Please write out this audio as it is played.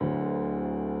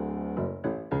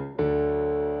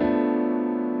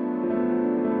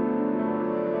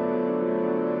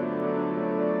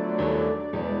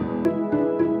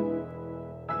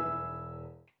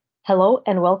Hello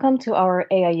and welcome to our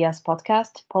AIES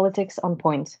podcast, Politics on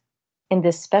Point. In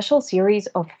this special series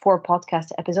of 4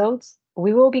 podcast episodes,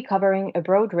 we will be covering a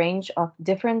broad range of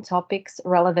different topics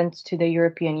relevant to the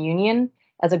European Union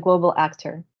as a global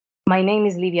actor. My name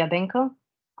is Livia Benko.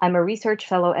 I'm a research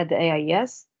fellow at the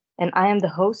AIES, and I am the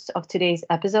host of today's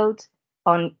episode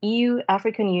on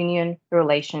EU-African Union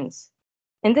relations.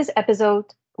 In this episode,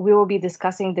 we will be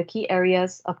discussing the key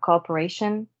areas of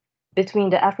cooperation between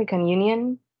the African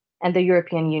Union and the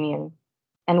European Union,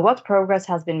 and what progress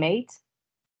has been made.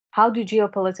 How do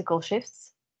geopolitical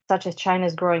shifts, such as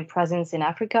China's growing presence in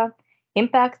Africa,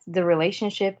 impact the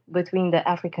relationship between the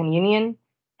African Union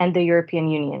and the European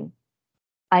Union?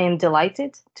 I am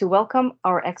delighted to welcome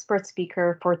our expert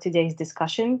speaker for today's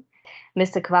discussion,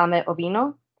 Mr. Kwame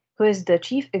Owino, who is the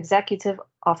Chief Executive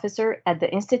Officer at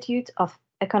the Institute of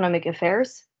Economic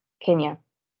Affairs, Kenya.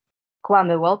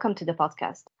 Kwame, welcome to the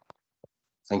podcast.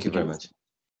 Thank you very much.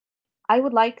 I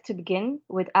would like to begin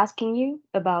with asking you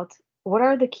about what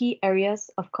are the key areas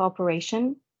of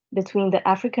cooperation between the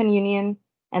African Union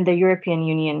and the European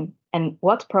Union, and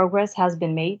what progress has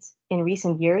been made in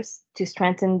recent years to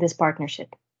strengthen this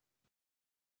partnership?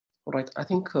 All right. I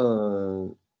think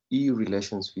EU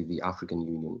relations with the African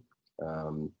Union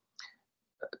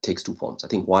takes 2 forms. I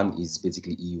think one is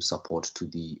basically EU support to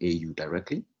the AU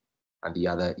directly, and the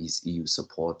other is EU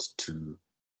support to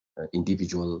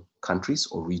individual countries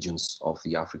or regions of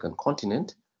the African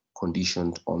continent,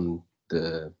 conditioned on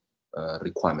the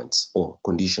requirements or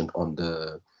conditioned on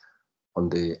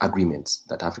the agreements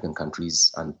that African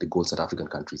countries and the goals that African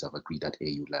countries have agreed at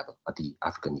AU level, at the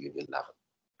African Union level.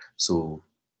 So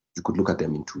you could look at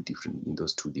them in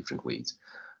those two different ways.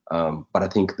 But I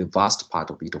think the vast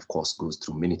part of it, of course, goes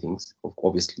through many things.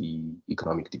 Obviously,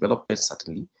 economic development,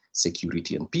 certainly,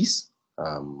 security and peace,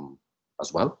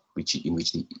 as well, in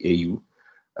which the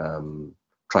AU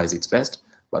tries its best,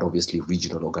 but obviously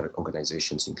regional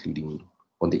organizations, including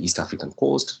on the East African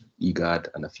coast, IGAD,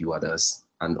 and a few others,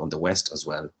 and on the West as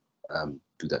well,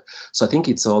 do that. So I think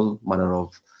it's all manner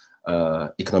of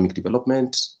economic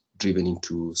development driven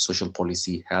into social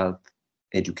policy, health,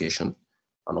 education,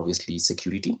 and obviously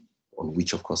security, on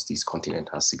which, of course, this continent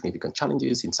has significant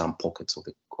challenges in some pockets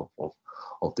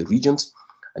of the regions,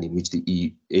 and in which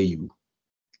the AU,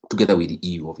 together with the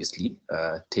EU, obviously,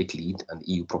 take lead, and the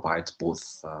EU provides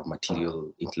both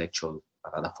material, intellectual,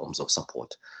 and other forms of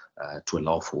support to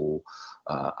allow for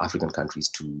African countries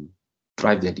to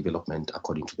drive their development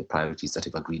according to the priorities that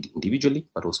have agreed individually,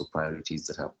 but also priorities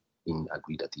that have been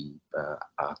agreed at the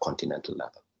continental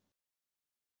level.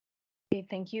 Okay,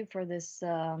 thank you for this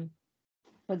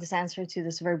answer to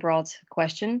this very broad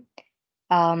question.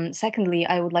 Secondly,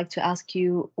 I would like to ask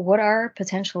you, what are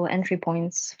potential entry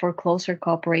points for closer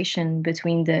cooperation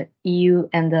between the EU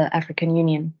and the African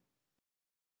Union?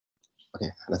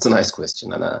 Okay, that's a nice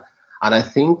question, and I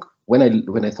think when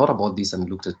I thought about this and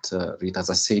looked at it, as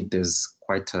I said, there's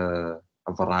quite a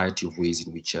variety of ways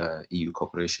in which EU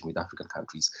cooperation with African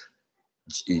countries,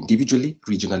 individually,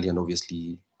 regionally, and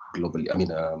obviously globally,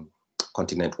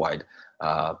 continent-wide,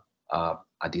 are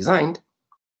designed.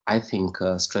 I think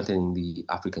strengthening the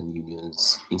African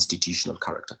Union's institutional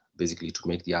character, basically to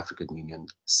make the African Union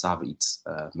serve its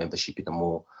membership in a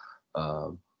more,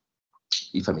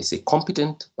 if I may say,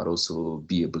 competent, but also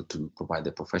be able to provide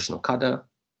the professional cadre,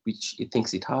 which it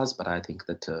thinks it has. But I think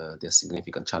that there are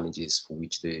significant challenges for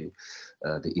which the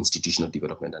institutional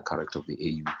development and character of the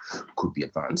AU could be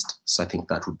advanced. So I think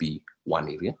that would be one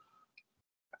area.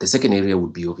 The second area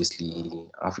would be, obviously,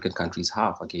 African countries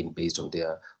have, again, based on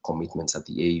their commitments at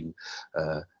the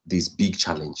AU, this big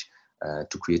challenge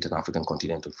to create an African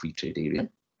continental free trade area.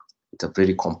 It's a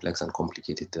very complex and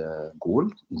complicated goal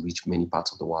in which many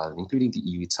parts of the world, including the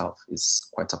EU itself, is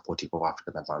quite supportive of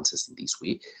African advances in this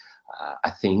way.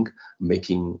 I think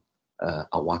making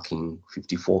a working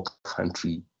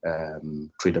 54-country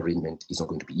trade arrangement is not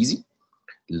going to be easy.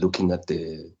 Looking at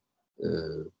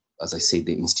as I say,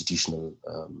 the institutional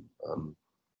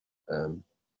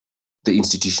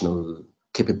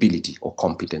capability or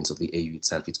competence of the AU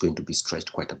itself, it's going to be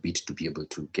stretched quite a bit to be able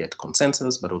to get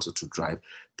consensus, but also to drive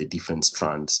the different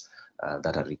strands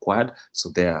that are required. So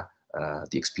there,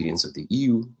 the experience of the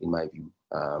EU, in my view,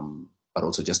 but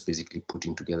also just basically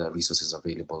putting together resources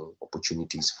available,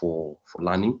 opportunities for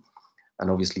learning,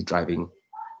 and obviously driving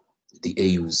the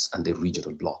AUs and the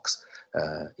regional blocks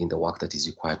in the work that is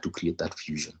required to create that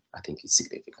fusion, I think is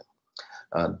significant.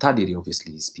 Third area,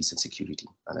 obviously, is peace and security.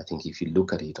 And I think if you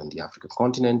look at it on the African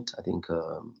continent, I think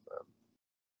from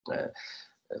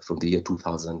the year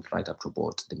 2000 right up to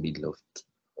about the middle of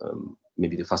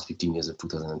maybe the first 15 years of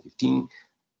 2015,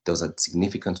 there was a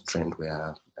significant trend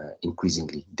where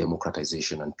increasingly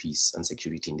democratization and peace and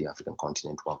security in the African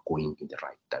continent were going in the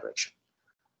right direction.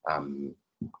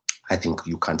 I think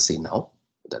you can't say now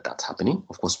that that's happening.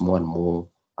 Of course, more and more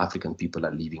African people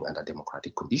are living under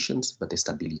democratic conditions, but the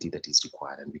stability that is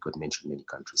required, and we could mention many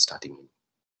countries starting in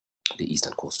the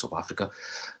eastern coast of Africa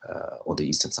or the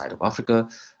eastern side of Africa.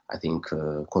 I think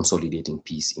consolidating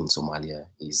peace in Somalia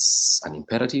is an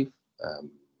imperative.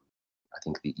 I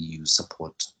think the EU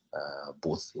support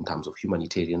both in terms of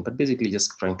humanitarian, but basically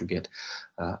just trying to get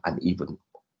an even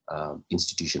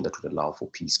institution that would allow for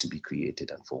peace to be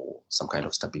created and for some kind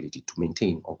of stability to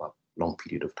maintain over a long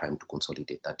period of time to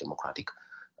consolidate that democratic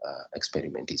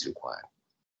experiment is required.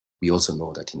 We also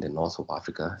know that in the north of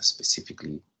Africa,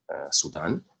 specifically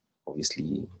Sudan,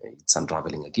 obviously it's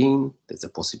unraveling again. There's a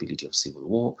possibility of civil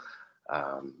war.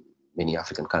 Many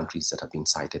African countries that have been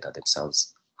cited are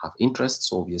themselves have interests.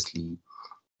 So obviously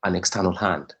an external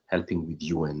hand helping with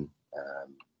UN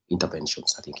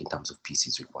interventions, I think, in terms of peace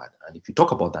is required. And if you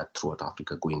talk about that throughout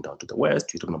Africa, going down to the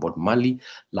west, you're talking about Mali,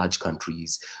 large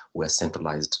countries where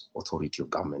centralized authority of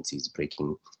governments is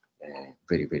breaking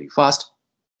very, very fast,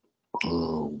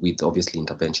 with obviously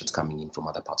interventions coming in from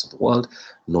other parts of the world,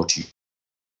 not you.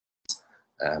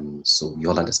 So we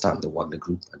all understand the Wagner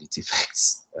Group and its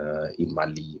effects in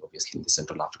Mali, obviously in the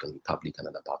Central African Republic and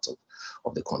other parts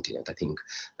of the continent. I think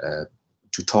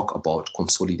to talk about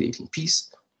consolidating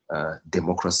peace,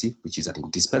 democracy, which is an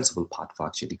indispensable part for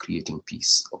actually creating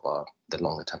peace over the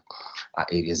longer term, are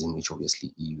areas in which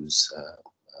obviously EU's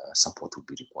support would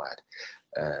be required.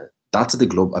 That's the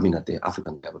globe, at the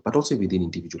African level, but also within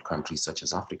individual countries such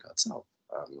as Africa itself.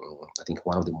 I think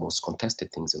one of the most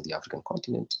contested things on the African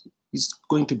continent is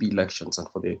going to be elections, and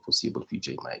for the foreseeable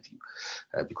future, in my view,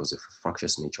 because of the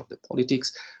fractious nature of the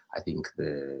politics. I think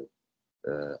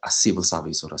a civil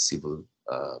service or a civil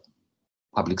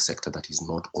public sector that is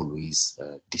not always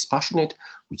dispassionate,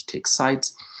 which takes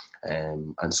sides.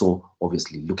 And so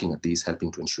obviously looking at this,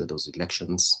 helping to ensure those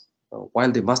elections,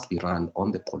 while they must be run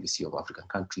on the policy of African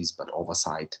countries, but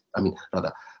oversight,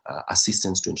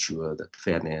 assistance to ensure that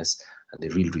fairness and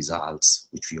the real results,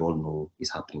 which we all know is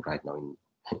happening right now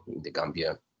in the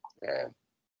Gambia,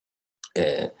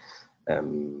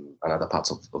 and other parts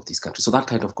of these countries. So that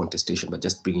kind of contestation, but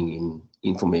just bringing in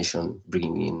information,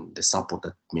 bringing in the support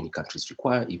that many countries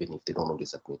require, even if they don't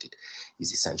always admit it,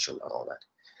 is essential and all that.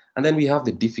 And then we have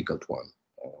the difficult one,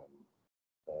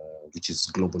 which is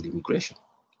global immigration.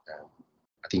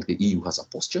 I think the EU has a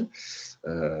posture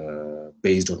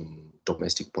based on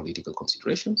domestic political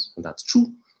considerations, and that's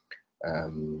true.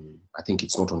 I think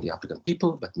it's not only African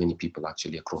people, but many people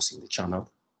actually are crossing the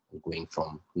channel, going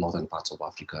from northern parts of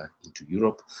Africa into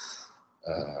Europe.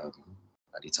 And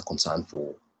it's a concern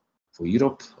for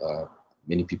Europe.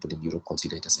 Many people in Europe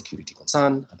consider it a security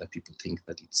concern. Other people think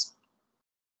that it's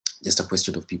just a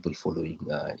question of people following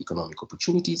economic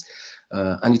opportunities.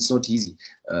 And it's not easy.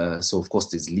 So of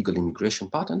course there's legal immigration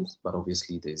patterns, but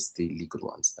obviously there's the illegal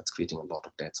ones that's creating a lot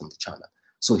of debts on the channel.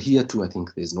 So here too, I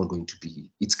think there's not going to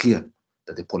be, it's clear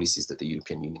that the policies that the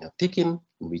European Union have taken,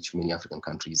 in which many African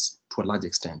countries, to a large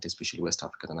extent, especially West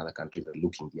Africa and other countries that are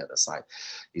looking the other side,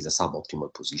 is a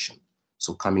suboptimal position.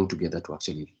 So coming together to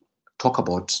actually talk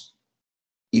about,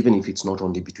 even if it's not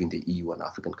only between the EU and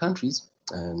African countries,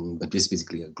 but just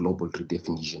basically a global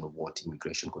redefinition of what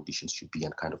immigration conditions should be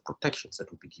and kind of protections that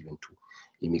would be given to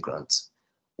immigrants,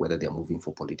 whether they're moving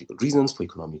for political reasons, for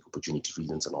economic opportunity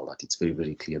reasons and all that. It's very,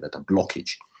 very clear that a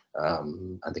blockage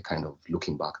and the kind of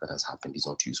looking back that has happened is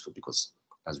not useful because,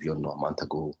 as we all know, a month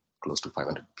ago, close to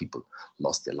 500 people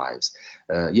lost their lives.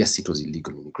 Yes, it was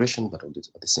illegal immigration, but at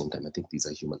the same time, I think these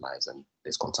are human lives and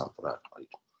there's concern for that.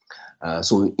 Right?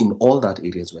 So in all that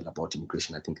areas well about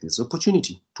immigration, I think there's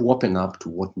opportunity to open up to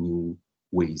what new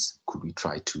ways could we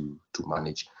try to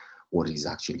manage what is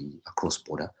actually a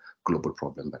cross-border global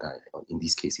problem. But in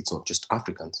this case, it's not just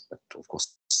Africans, but of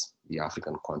course, the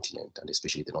African continent, and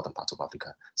especially the northern parts of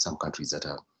Africa, some countries that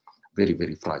are very,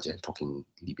 very fragile, talking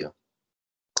Libya,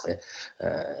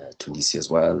 Tunisia as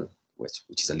well,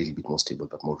 which is a little bit more stable,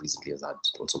 but more recently has had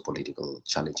also political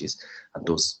challenges. And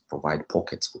those provide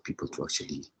pockets for people to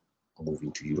actually move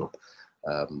into Europe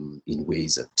in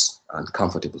ways that are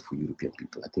uncomfortable for European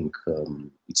people. I think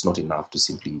it's not enough to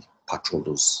simply patrol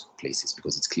those places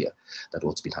because it's clear that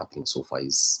what's been happening so far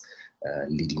is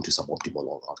leading to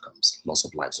suboptimal outcomes, loss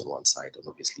of lives on one side, and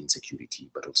obviously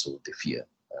insecurity, but also the fear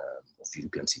of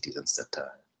European citizens that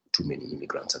too many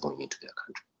immigrants are going into their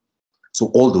country. So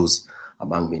all those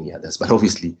among many others, but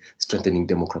obviously strengthening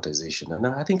democratization. And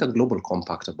I think a global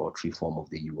compact about reform of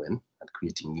the UN and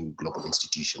creating new global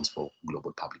institutions for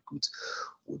global public goods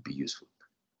would be useful.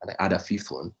 And I add a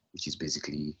fifth one, which is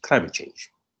basically climate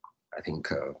change. I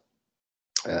think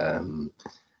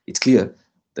it's clear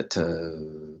that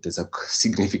there's a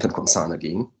significant concern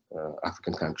again,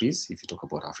 African countries, if you talk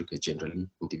about Africa generally,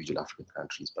 individual African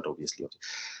countries, but obviously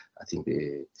I think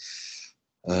the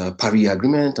Paris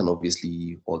Agreement and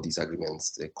obviously all these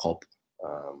agreements, the COP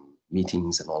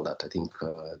meetings and all that, I think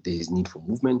there is need for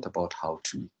movement about how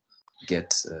to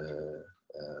get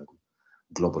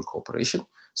global cooperation.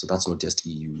 So that's not just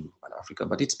EU and Africa,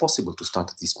 but it's possible to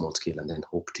start at this small scale and then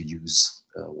hope to use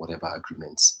whatever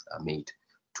agreements are made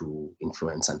to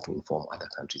influence and to inform other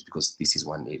countries, because this is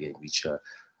one area in which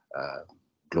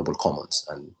global commons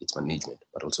and its management,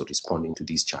 but also responding to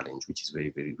this challenge, which is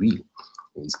very, very real,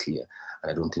 is clear.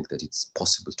 And I don't think that it's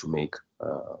possible to make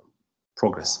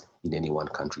progress in any one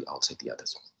country outside the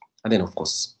others. And then, of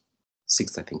course,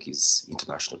 sixth, I think, is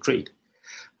international trade.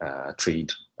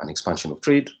 Trade and expansion of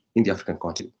trade in the African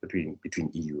continent between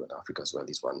EU and Africa as well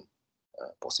is one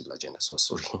possible agenda. So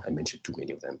sorry, I mentioned too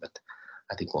many of them, but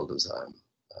I think all those are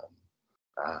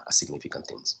significant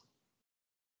things.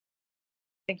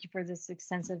 Thank you for this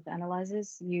extensive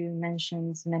analysis. You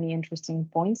mentioned many interesting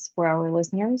points for our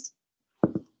listeners.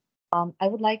 I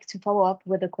would like to follow up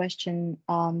with a question.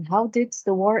 How did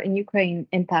the war in Ukraine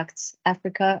impact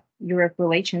Africa-Europe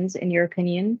relations, in your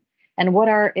opinion? And what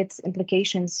are its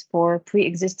implications for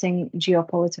pre-existing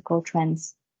geopolitical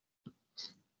trends?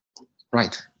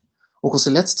 Right. Okay, so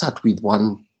let's start with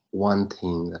one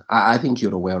thing. I think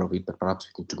you're aware of it, but perhaps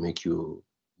we need to make your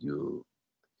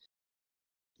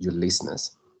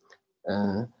listeners.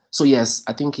 So yes,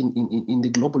 I think in the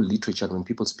global literature, when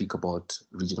people speak about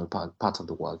regional parts of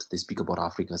the world, they speak about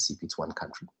Africa as if it's one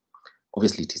country.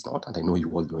 Obviously, it is not, and I know you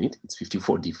all know it. It's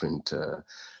 54 different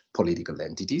political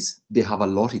entities. They have a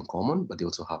lot in common, but they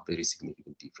also have very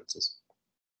significant differences.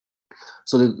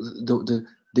 So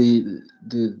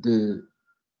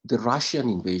the Russian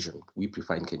invasion, we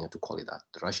prefer in Kenya to call it that,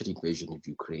 the Russian invasion of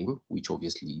Ukraine, which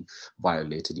obviously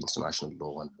violated international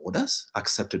law and borders,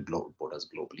 accepted borders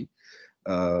globally.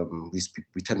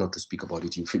 We tend not to speak about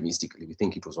it euphemistically. We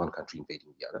think it was one country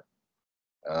invading the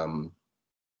other.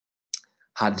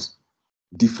 Had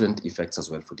different effects as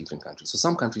well for different countries. So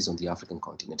some countries on the African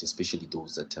continent, especially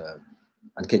those that,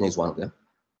 and Kenya is one of them,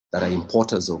 that are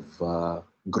importers of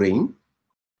grain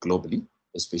globally,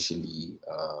 especially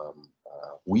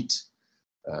wheat,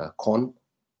 corn,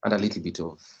 and a little bit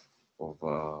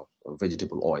of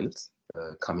vegetable oils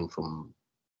coming from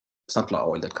sunflower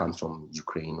oil that comes from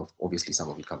Ukraine. Obviously, some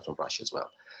of it comes from Russia as well.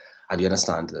 And you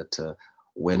understand that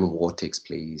when war takes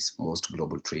place, most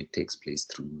global trade takes place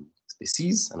through the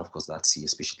seas. And of course, that sea,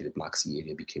 especially the Black Sea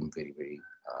area, became very, very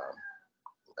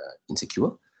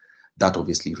insecure. That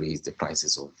obviously raised the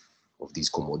prices of these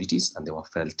commodities, and they were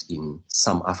felt in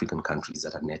some African countries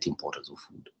that are net importers of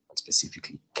food. And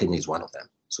specifically, Kenya is one of them.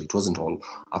 So it wasn't all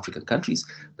African countries,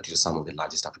 but it was some of the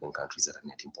largest African countries that are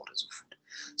net importers of food.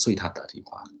 So it had that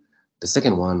impact. The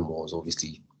second one was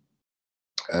obviously,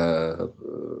 of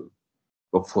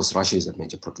course, Russia is a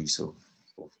major producer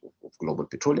of global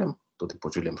petroleum, though the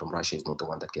petroleum from Russia is not the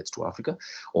one that gets to Africa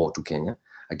or to Kenya.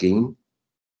 Again,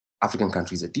 African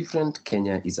countries are different.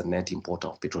 Kenya is a net importer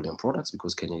of petroleum products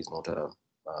because Kenya is not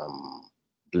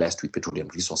blessed with petroleum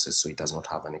resources, so it does not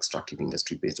have an extractive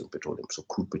industry based on petroleum. So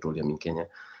crude petroleum in Kenya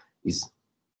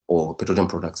or petroleum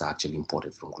products are actually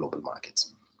imported from global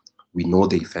markets. We know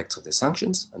the effects of the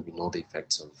sanctions, and we know the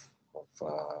effects of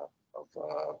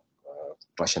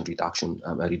Russian reduction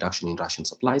in Russian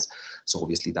supplies. So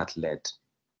obviously that led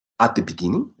at the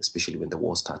beginning, especially when the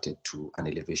war started, to an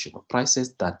elevation of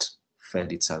prices that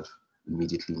fed itself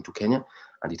immediately into Kenya.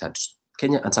 And it had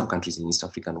Kenya and some countries in East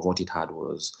Africa, and what it had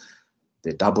was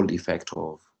the double effect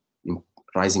of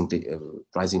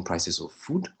rising prices of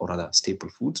food, or rather staple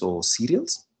foods or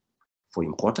cereals for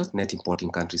importers, net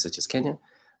importing countries such as Kenya,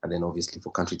 and then obviously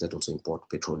for countries that also import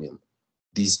petroleum.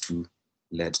 These two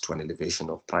led to an elevation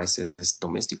of prices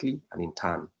domestically, and in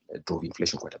turn drove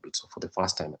inflation quite a bit. So for the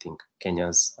first time, I think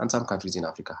Kenya's and some countries in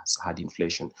Africa has had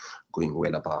inflation going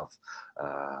well above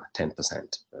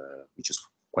 10%, which is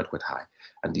quite high.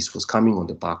 And this was coming on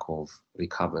the back of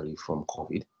recovery from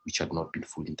COVID, which had not been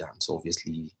fully done. So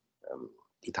obviously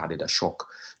it added a shock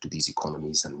to these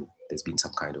economies, and there's been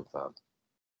some kind of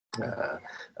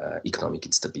economic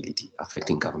instability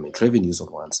affecting government revenues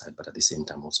on one side, but at the same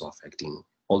time also affecting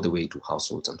all the way to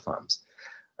households and farms.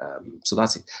 So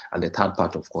that's it. And the third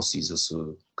part, of course, is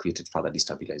also created further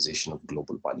destabilization of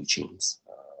global value chains,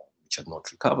 which had not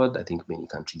recovered. I think many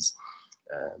countries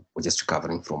were just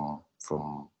recovering from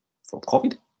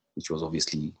COVID, which was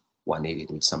obviously one area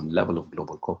in which some level of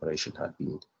global cooperation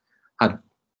had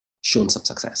shown some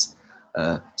success.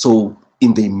 So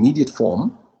in the immediate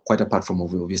form, quite apart from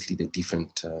obviously the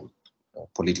different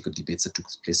political debates that took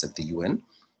place at the UN,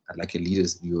 I'd like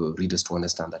your readers to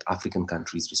understand that African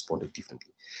countries responded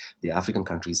differently. The African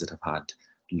countries that have had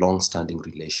long-standing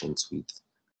relations with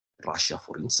Russia,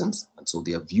 for instance, and so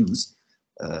their views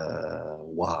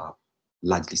were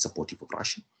largely supportive of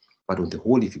Russia. But on the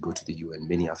whole, if you go to the UN,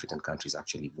 many African countries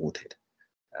actually voted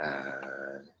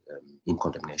in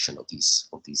condemnation of this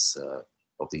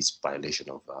violation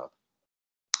of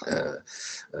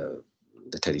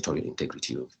the territorial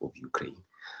integrity of Ukraine.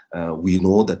 We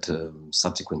know that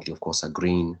subsequently, of course, a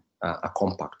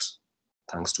compact,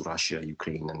 thanks to Russia,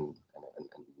 Ukraine, and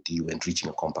the UN reaching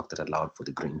a compact that allowed for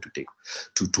the grain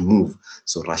to move.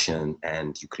 So Russian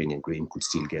and Ukrainian grain could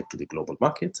still get to the global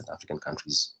markets, and African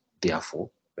countries therefore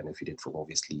benefited from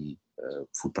obviously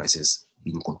food prices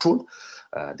being controlled.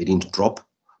 They didn't drop,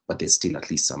 but there's still at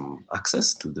least some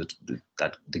access to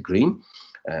the grain.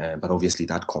 But obviously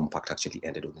that compact actually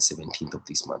ended on the 17th of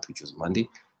this month, which was Monday,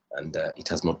 and it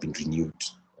has not been renewed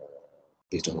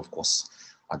based on, of course,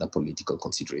 other political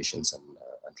considerations and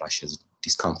Russia's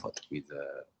discomfort with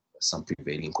some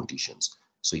prevailing conditions.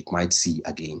 So it might see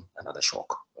again another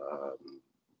shock.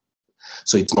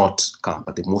 So it's not calm,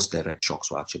 but the most direct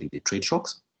shocks were actually the trade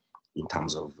shocks in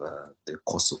terms of the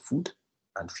cost of food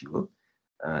and fuel.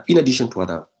 In addition to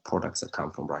other products that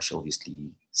come from Russia,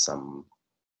 obviously some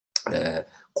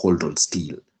cold rolled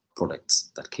steel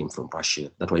products that came from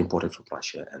Russia, that were imported from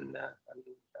Russia and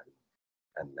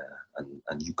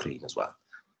Ukraine as well.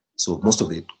 So most of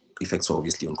the effects were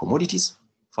obviously on commodities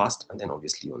first, and then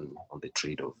obviously on the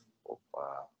trade of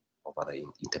other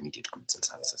intermediate goods and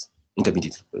services,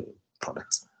 intermediate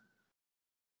products.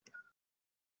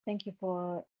 Thank you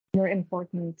for your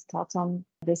important thoughts on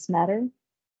this matter.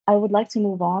 I would like to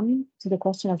move on to the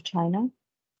question of China.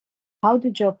 How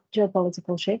do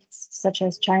geopolitical shifts, such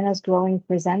as China's growing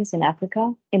presence in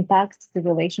Africa, impact the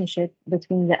relationship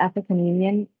between the African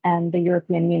Union and the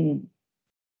European Union?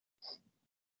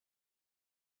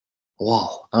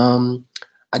 Wow.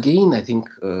 Again, I think,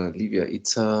 Livia,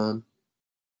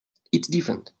 it's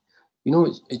different. You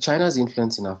know, China's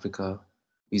influence in Africa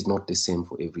is not the same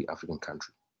for every African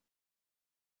country.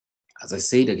 As I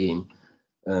said again,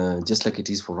 just like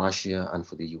it is for Russia and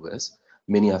for the US,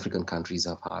 many African countries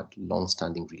have had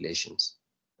long-standing relations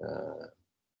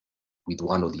with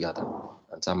one or the other.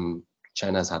 And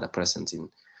China has had a presence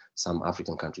in some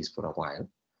African countries for a while.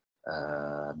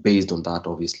 Based on that,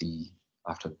 obviously,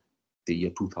 after the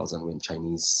year 2000, when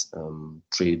Chinese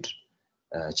trade,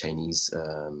 Chinese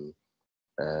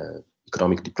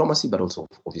economic diplomacy, but also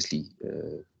obviously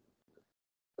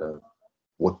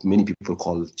what many people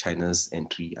call China's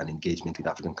entry and engagement with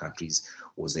African countries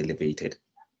was elevated.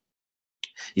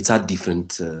 It's had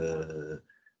different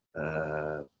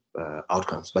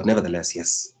outcomes, but nevertheless,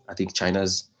 yes, I think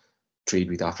China's trade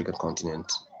with the African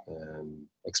continent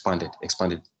exploded,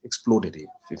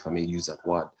 if I may use that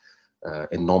word,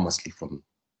 enormously from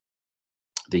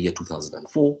the year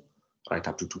 2004 right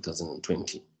up to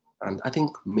 2020. And I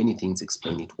think many things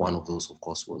explain it. One of those, of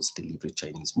course, was deliberate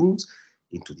Chinese moves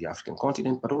into the African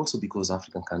continent, but also because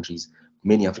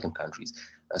many African countries,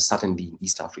 certainly in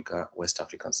East Africa, West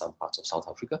Africa, and some parts of South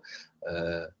Africa,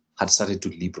 had started to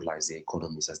liberalize their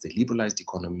economies. As they liberalized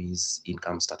economies,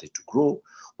 income started to grow.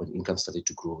 When income started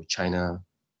to grow, China,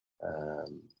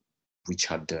 which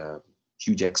had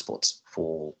huge exports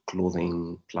for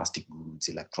clothing, plastic goods,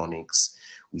 electronics,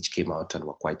 which came out and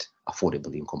were quite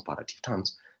affordable in comparative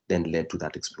terms, then led to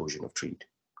that explosion of trade.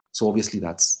 So obviously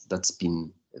that's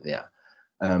been there.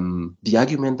 The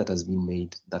argument that has been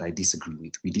made that we disagree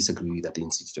with at the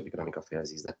Institute of Economic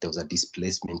Affairs, is that there was a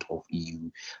displacement of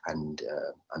EU and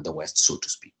the West, so to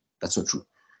speak. That's not true.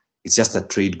 It's just that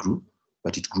trade grew,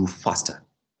 but it grew faster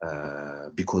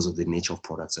because of the nature of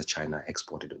products that China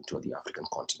exported into the African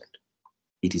continent.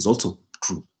 It is also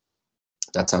true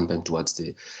that sometime towards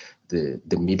the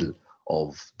middle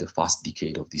of the first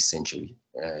decade of this century,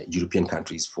 European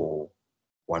countries, for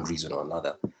one reason or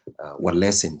another, were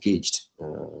less engaged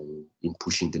in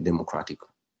pushing the democratic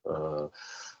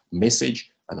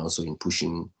message, and also in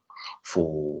pushing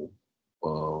for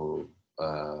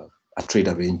a trade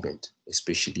arrangement,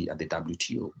 especially at the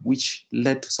WTO, which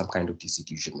led to some kind of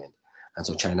disillusionment. And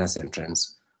so China's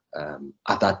entrance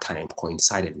at that time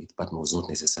coincided with, but was not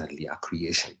necessarily a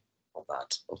creation of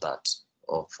that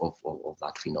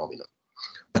phenomenon.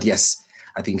 But yes,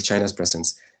 I think China's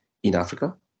presence in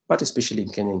Africa, but especially in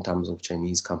Kenya, in terms of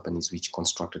Chinese companies which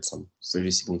constructed some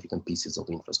very significant pieces of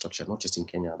infrastructure, not just in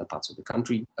Kenya, other parts of the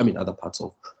country, other parts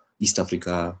of East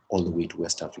Africa, all the way to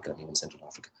West Africa and even Central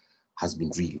Africa, has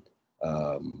been real.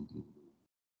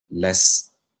 less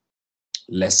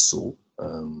so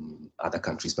other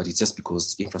countries, but it's just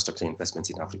because infrastructure investments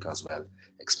in Africa as well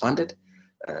expanded.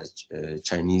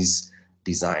 Chinese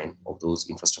design of those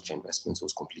infrastructure investments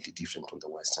was completely different from the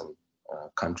Western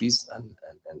countries, and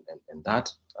that,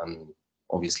 and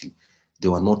obviously they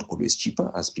were not always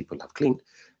cheaper as people have claimed,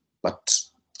 but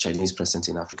Chinese presence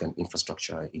in African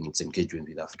infrastructure, in its engagement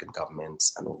with African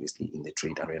governments, and obviously in the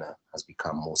trade arena has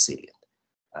become more salient.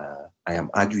 I am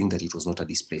arguing that it was not a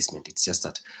displacement. It's just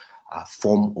that a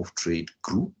form of trade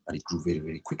grew, and it grew very,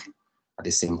 very quickly. At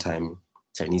the same time,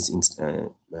 Chinese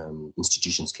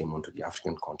institutions came onto the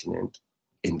African continent,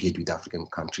 engaged with African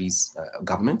countries,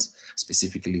 governments,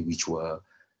 specifically, which were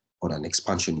on an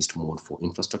expansionist mode for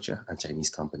infrastructure, and Chinese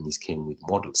companies came with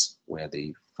models where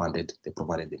they provided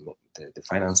the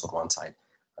finance on one side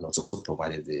and also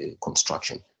provided the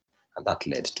construction, and that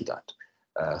led to that.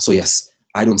 So yes,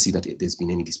 I don't see that there's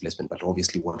been any displacement, but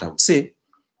obviously what I would say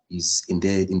is in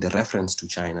the reference to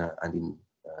China and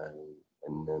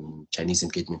in Chinese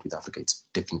engagement with Africa, it's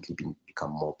definitely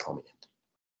become more prominent.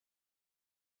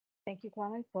 Thank you,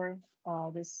 Kwame, for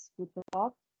this food for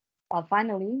thought.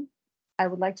 Finally, I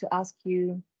would like to ask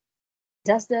you,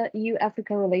 does the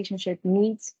EU-Africa relationship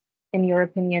need, in your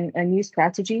opinion, a new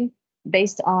strategy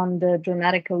based on the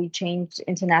dramatically changed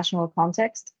international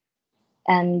context?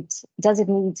 And does it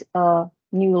need a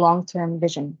new long-term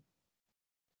vision?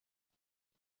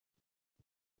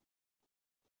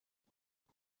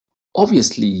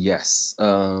 Obviously, yes.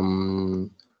 I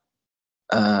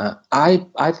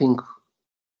think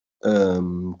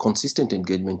consistent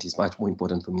engagement is much more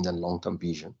important for me than long-term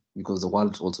vision, because the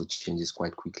world also changes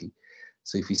quite quickly.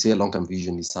 So if we say a long-term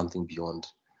vision is something beyond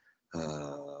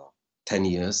 10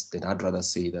 years, then I'd rather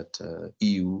say that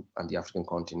EU and the African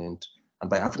continent, and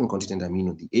by African continent, I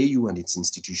mean the AU and its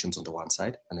institutions on the one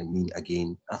side, and I mean,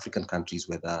 again, African countries,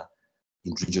 whether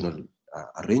in regional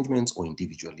arrangements or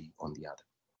individually on the other.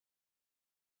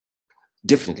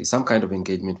 Definitely some kind of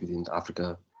engagement within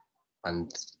Africa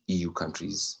and EU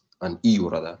countries, and EU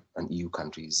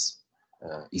countries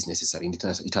is necessary. And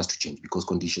it has to change because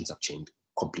conditions have changed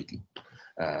completely.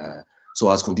 So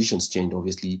as conditions change,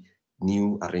 obviously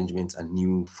new arrangements and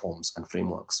new forms and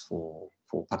frameworks for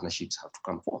partnerships have to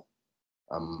come forth.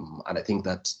 And I think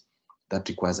that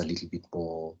requires a little bit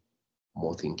more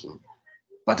thinking.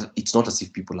 But it's not as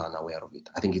if people are unaware of it.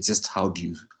 I think it's just how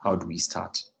do we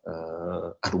start,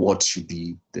 and what should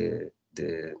be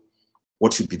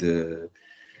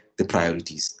the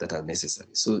priorities that are necessary.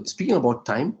 So speaking about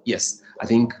time, yes, I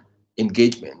think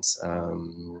engagements,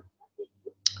 and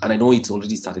I know it's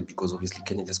already started because obviously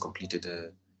Kenya just completed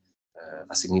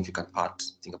a significant part,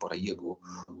 I think about a year ago,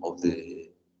 of the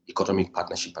economic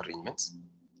partnership arrangements.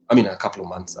 I mean, a couple of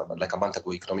months, like a month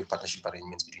ago, economic partnership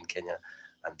arrangements between Kenya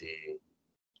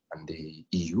and the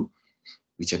EU,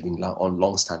 which have been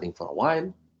long-standing for a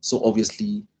while. So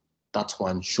obviously, that's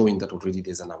one showing that already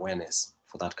there's an awareness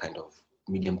for that kind of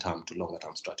medium-term to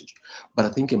longer-term strategy. But I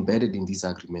think embedded in these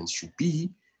agreements should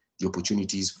be the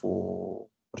opportunities for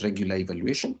regular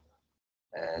evaluation,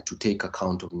 to take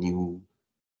account of new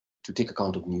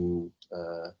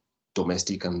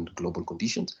domestic and global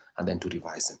conditions, and then to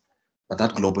revise them. But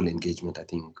that global engagement, I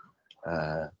think,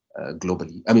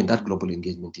 globally, I mean, that global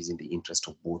engagement is in the interest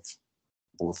of both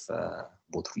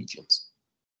regions.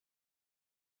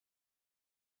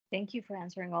 Thank you for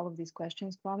answering all of these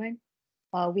questions, Kwame.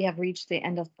 We have reached the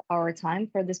end of our time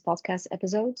for this podcast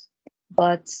episode,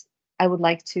 but I would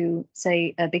like to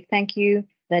say a big thank you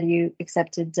that you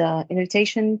accepted the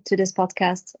invitation to this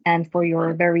podcast and for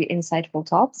your very insightful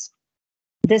thoughts.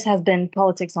 This has been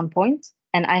Politics on Point,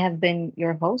 and I have been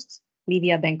your host,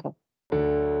 Livia Benko.